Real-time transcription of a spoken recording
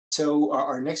So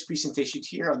our next presentation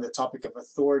here on the topic of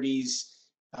authorities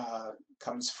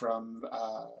comes from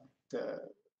the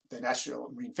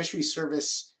National Marine Fisheries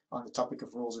Service on the topic of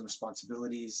roles and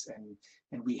responsibilities.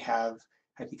 And we have,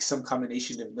 I think, some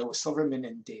combination of NOAA Silverman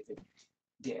and David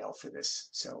Dale for this.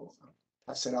 So I'll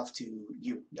pass it off to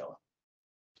you, Noah.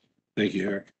 Thank you,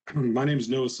 Eric. My name is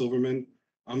Noah Silverman.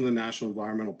 I'm the National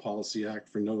Environmental Policy Act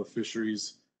for NOAA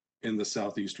Fisheries in the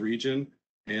Southeast region,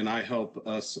 and I help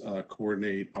us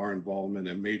coordinate our involvement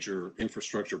in major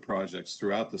infrastructure projects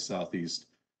throughout the Southeast.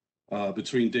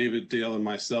 Between David, Dale, and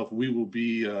myself, we will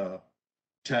be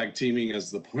tag teaming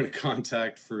as the point of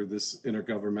contact for this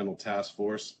intergovernmental task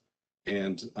force,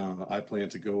 and I plan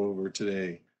to go over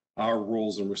today our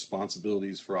roles and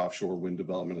responsibilities for offshore wind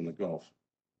development in the Gulf.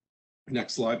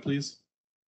 Next slide, please.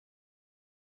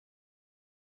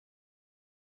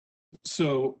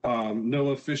 So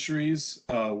NOAA Fisheries,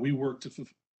 we work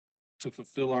to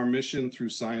fulfill our mission through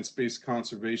science-based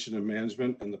conservation and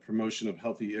management and the promotion of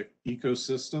healthy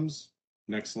ecosystems.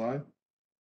 Next slide.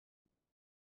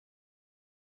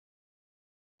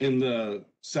 In the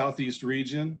Southeast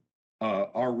region,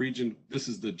 our region, this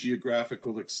is the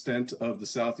geographical extent of the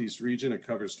Southeast region. It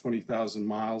covers 20,000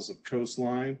 miles of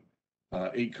coastline,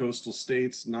 8 coastal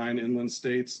states, 9 inland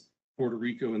states, Puerto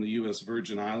Rico, and the U.S.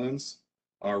 Virgin Islands.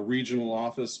 Our regional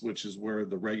office, which is where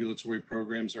the regulatory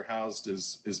programs are housed,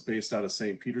 is based out of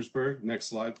St. Petersburg. Next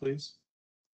slide, please.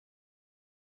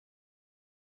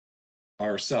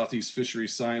 Our Southeast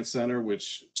Fisheries Science Center,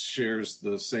 which shares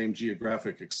the same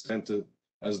geographic extent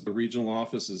as the regional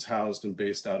office, is housed and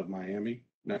based out of Miami.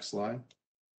 Next slide.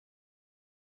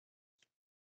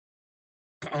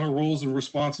 Our roles and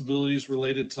responsibilities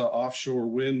related to offshore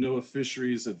wind. NOAA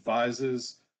Fisheries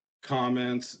advises,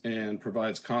 comments, and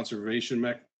provides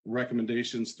conservation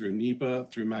recommendations through NEPA,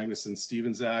 through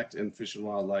Magnuson-Stevens Act, and Fish and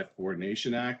Wildlife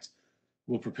Coordination Act.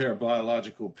 We'll prepare a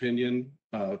biological opinion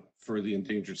for the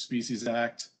Endangered Species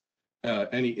Act,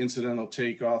 any incidental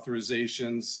take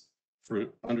authorizations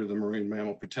under the Marine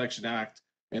Mammal Protection Act,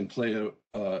 and play a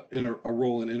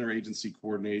role in interagency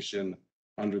coordination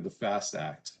under the FAST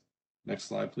Act. Next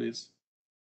slide, please.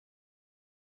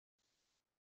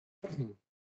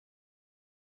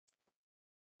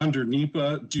 Under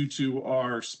NEPA, due to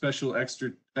our special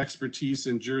expertise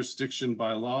and jurisdiction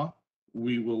by law,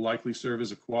 we will likely serve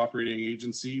as a cooperating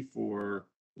agency for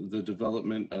the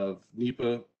development of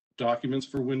NEPA documents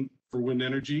for wind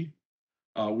energy.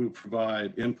 We will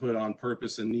provide input on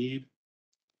purpose and need,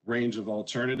 range of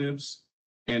alternatives,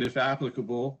 and if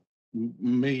applicable,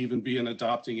 may even be an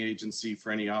adopting agency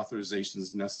for any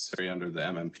authorizations necessary under the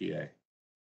MMPA.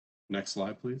 Next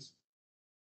slide, please.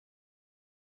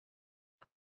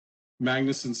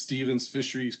 Magnuson-Stevens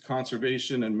Fisheries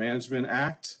Conservation and Management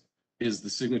Act is the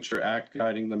signature act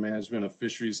guiding the management of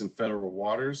fisheries in federal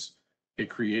waters. It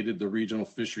created the Regional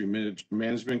Fishery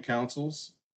Management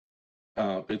Councils.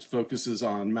 It focuses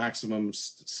on maximum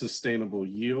sustainable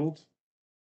yield.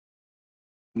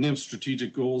 NIM's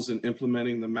strategic goals in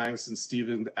implementing the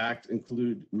Magnuson-Stevens Act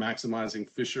include maximizing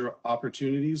fisher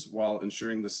opportunities while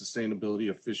ensuring the sustainability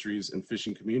of fisheries and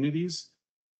fishing communities.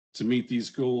 To meet these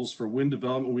goals for wind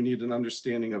development, we need an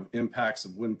understanding of impacts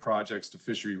of wind projects to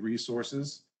fishery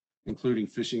resources, including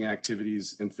fishing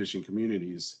activities and fishing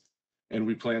communities. And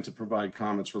we plan to provide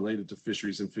comments related to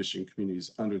fisheries and fishing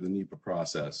communities under the NEPA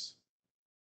process.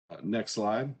 Next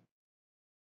slide.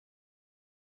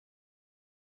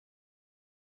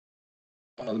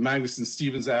 The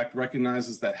Magnuson-Stevens Act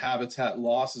recognizes that habitat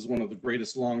loss is one of the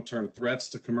greatest long-term threats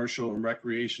to commercial and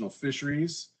recreational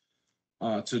fisheries.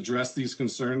 To address these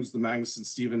concerns, the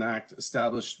Magnuson-Stevens Act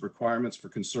established requirements for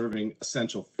conserving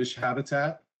essential fish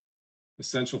habitat.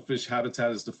 Essential fish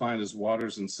habitat is defined as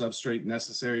waters and substrate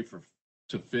necessary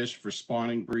to fish for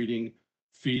spawning, breeding,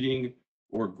 feeding,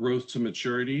 or growth to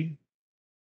maturity.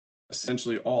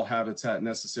 Essentially all habitat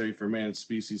necessary for managed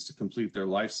species to complete their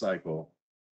life cycle.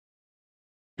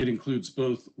 It includes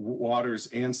both waters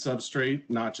and substrate,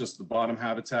 not just the bottom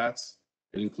habitats.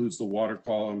 It includes the water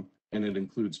column, and it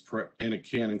includes and it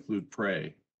can include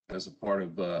prey as a part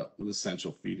of the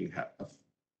essential feeding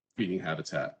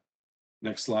habitat.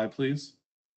 Next slide, please.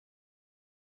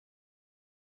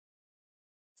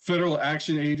 Federal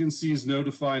action agencies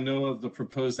notify NOAA of the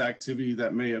proposed activity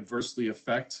that may adversely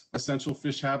affect essential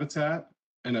fish habitat.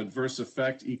 An adverse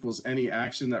effect equals any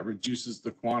action that reduces the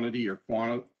quantity or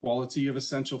quality of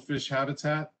essential fish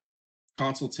habitat.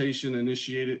 Consultation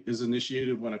is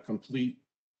initiated when a complete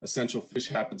essential fish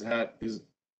habitat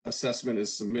assessment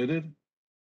is submitted.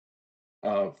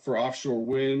 For offshore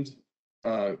wind,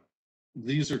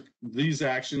 these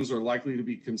actions are likely to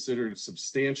be considered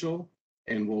substantial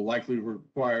and will likely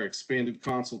require expanded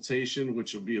consultation,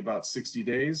 which will be about 60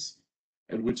 days,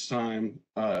 at which time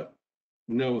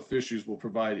NOAA Fisheries will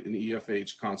provide an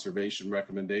EFH conservation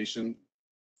recommendation.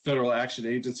 Federal action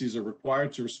agencies are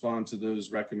required to respond to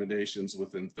those recommendations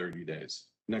within 30 days.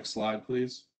 Next slide,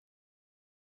 please.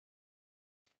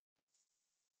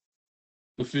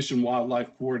 The Fish and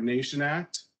Wildlife Coordination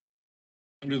Act.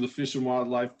 Under the Fish and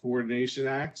Wildlife Coordination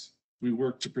Act, we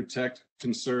work to protect,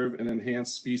 conserve, and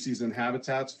enhance species and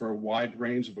habitats for a wide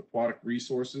range of aquatic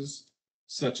resources,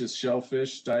 such as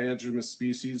shellfish, diadromous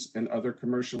species, and other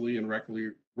commercially and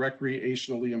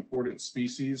recreationally important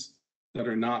species that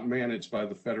are not managed by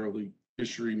the federal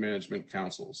fishery management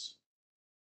councils.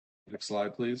 Next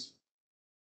slide, please.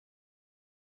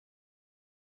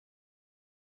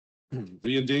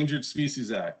 The Endangered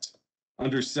Species Act.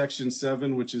 Under Section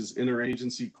 7, which is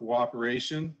interagency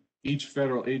cooperation, each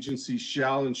federal agency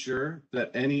shall ensure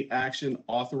that any action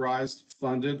authorized,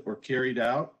 funded, or carried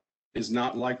out is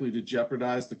not likely to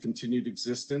jeopardize the continued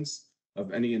existence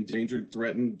of any endangered,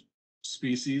 threatened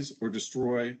species or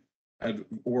destroy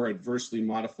or adversely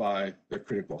modify their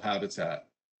critical habitat.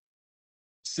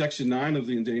 Section 9 of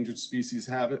the Endangered Species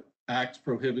Act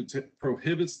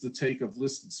prohibits the take of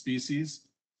listed species.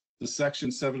 The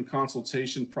Section 7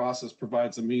 consultation process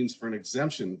provides a means for an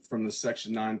exemption from the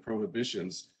Section 9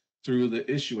 prohibitions through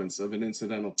the issuance of an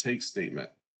incidental take statement.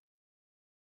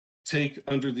 Take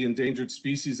under the Endangered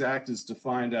Species Act is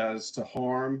defined as to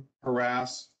harm,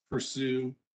 harass,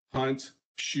 pursue, hunt,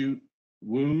 shoot,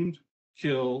 wound,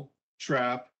 kill,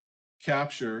 trap,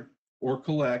 capture, or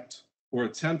collect, or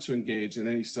attempt to engage in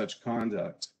any such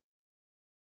conduct.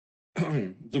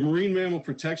 The Marine Mammal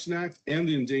Protection Act and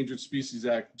the Endangered Species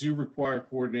Act do require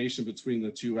coordination between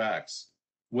the two acts.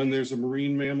 When there's a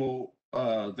marine mammal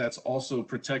that's also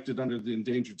protected under the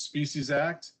Endangered Species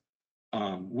Act,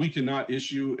 we cannot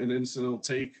issue an incidental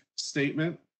take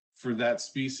statement for that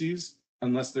species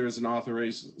unless there is an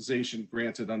authorization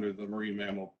granted under the marine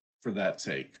mammal for that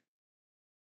take.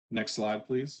 Next slide,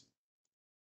 please.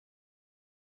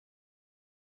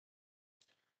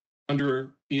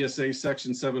 Under ESA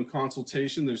Section 7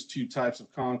 consultation, there's two types of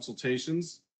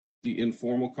consultations. The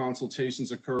informal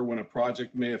consultations occur when a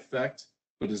project may affect,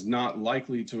 but is not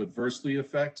likely to adversely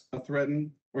affect a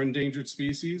threatened or endangered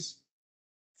species.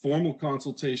 Formal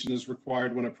consultation is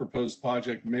required when a proposed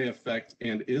project may affect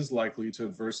and is likely to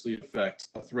adversely affect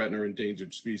a threatened or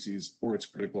endangered species or its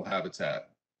critical habitat.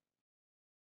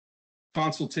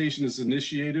 Consultation is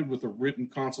initiated with a written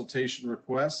consultation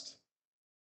request,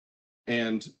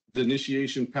 and the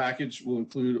initiation package will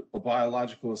include a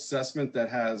biological assessment that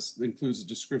includes a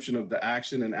description of the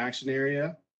action and action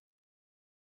area,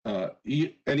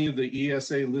 any of the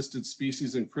ESA listed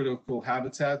species and critical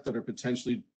habitat that are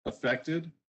potentially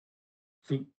affected,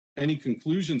 any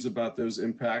conclusions about those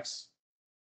impacts,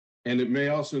 and it may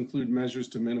also include measures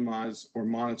to minimize or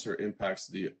monitor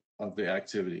impacts of the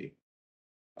activity.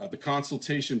 The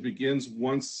consultation begins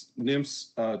once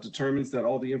NIMS determines that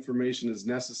all the information is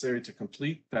necessary to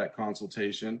complete that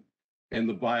consultation, and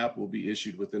the BIOP will be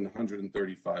issued within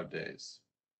 135 days.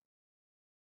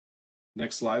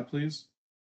 Next slide, please.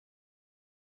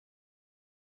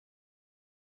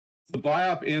 The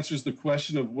BIOP answers the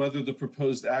question of whether the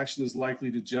proposed action is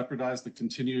likely to jeopardize the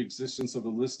continued existence of a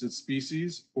listed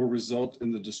species or result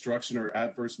in the destruction or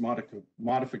adverse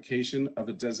modification of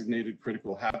a designated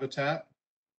critical habitat.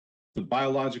 The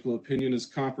biological opinion is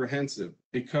comprehensive.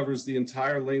 It covers the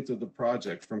entire length of the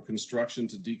project from construction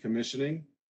to decommissioning.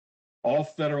 All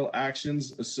federal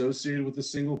actions associated with a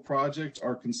single project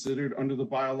are considered under the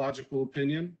biological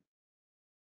opinion.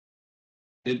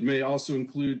 It may also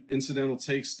include incidental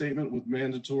take statement with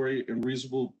mandatory and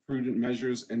reasonable prudent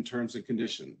measures and terms and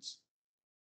conditions.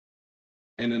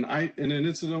 And an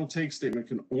incidental take statement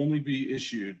can only be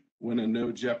issued when a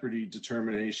no jeopardy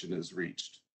determination is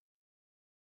reached.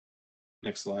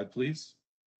 Next slide, please.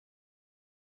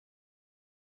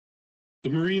 The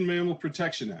Marine Mammal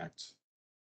Protection Act.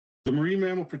 The Marine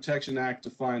Mammal Protection Act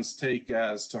defines take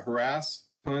as to harass,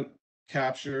 hunt,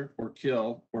 capture, or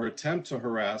kill, or attempt to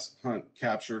harass, hunt,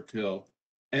 capture, kill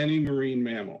any marine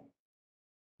mammal.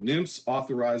 NIMS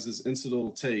authorizes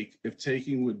incidental take if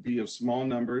taking would be of small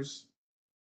numbers,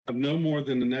 of no more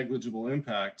than a negligible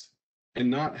impact, and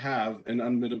not have an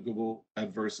unmitigable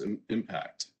adverse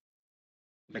impact.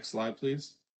 Next slide,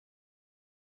 please.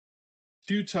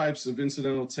 Two types of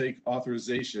incidental take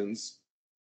authorizations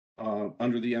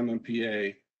under the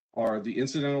MMPA are the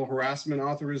incidental harassment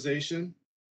authorization,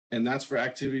 and that's for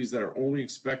activities that are only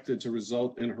expected to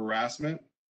result in harassment.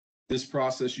 This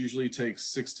process usually takes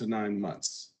 6 to 9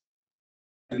 months.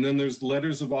 And then there's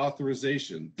letters of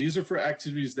authorization. These are for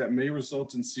activities that may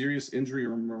result in serious injury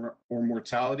or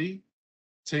mortality.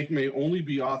 Take may only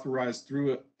be authorized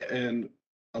through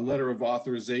a letter of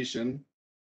authorization,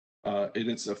 and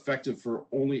it's effective for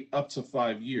only up to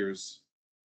 5 years.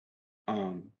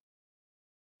 And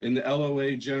the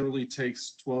LOA generally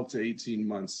takes 12 to 18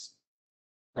 months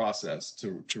process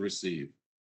to receive.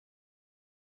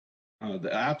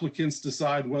 The applicants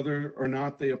decide whether or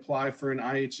not they apply for an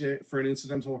IHA, for an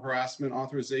incidental harassment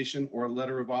authorization or a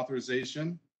letter of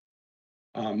authorization.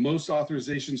 Most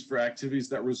authorizations for activities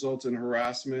that result in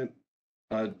harassment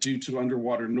due to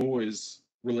underwater noise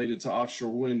related to offshore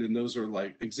wind, and those are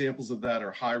like examples of that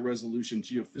are high resolution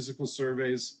geophysical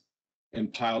surveys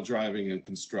and pile driving and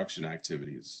construction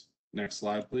activities. Next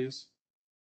slide, please.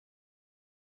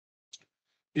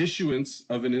 Issuance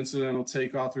of an incidental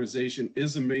take authorization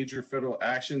is a major federal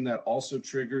action that also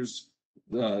triggers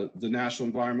the National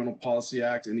Environmental Policy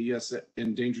Act and ES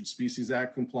Endangered Species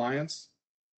Act compliance.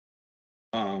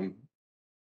 NOAA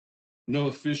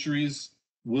Fisheries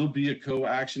will be a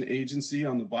co-action agency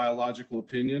on the biological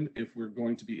opinion if we're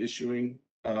going to be issuing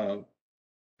an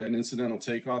incidental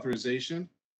take authorization.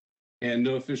 And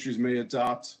NOAA Fisheries may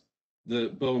adopt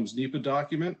the BOEM's NEPA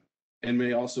document and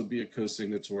may also be a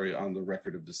co-signatory on the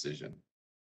record of decision.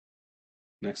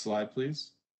 Next slide,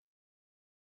 please.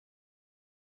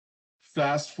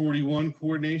 FAST 41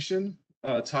 coordination.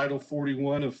 Title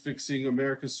 41 of Fixing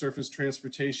America's Surface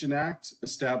Transportation Act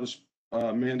established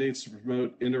mandates to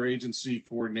promote interagency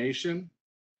coordination.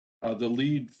 The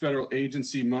lead federal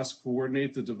agency must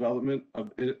coordinate the development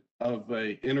of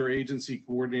a interagency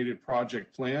coordinated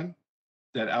project plan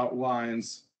that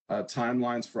outlines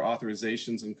timelines for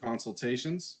authorizations and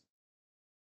consultations.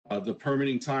 The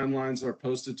permitting timelines are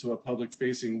posted to a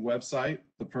public-facing website,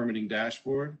 the permitting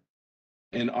dashboard.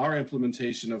 And our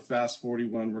implementation of FAST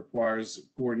 41 requires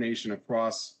coordination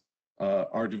across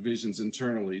our divisions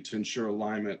internally to ensure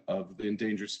alignment of the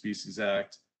Endangered Species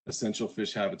Act, Essential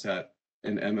Fish Habitat,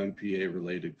 and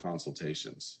MMPA-related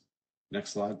consultations.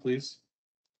 Next slide, please.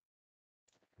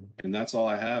 And that's all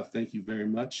I have. Thank you very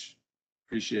much.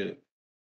 Appreciate it.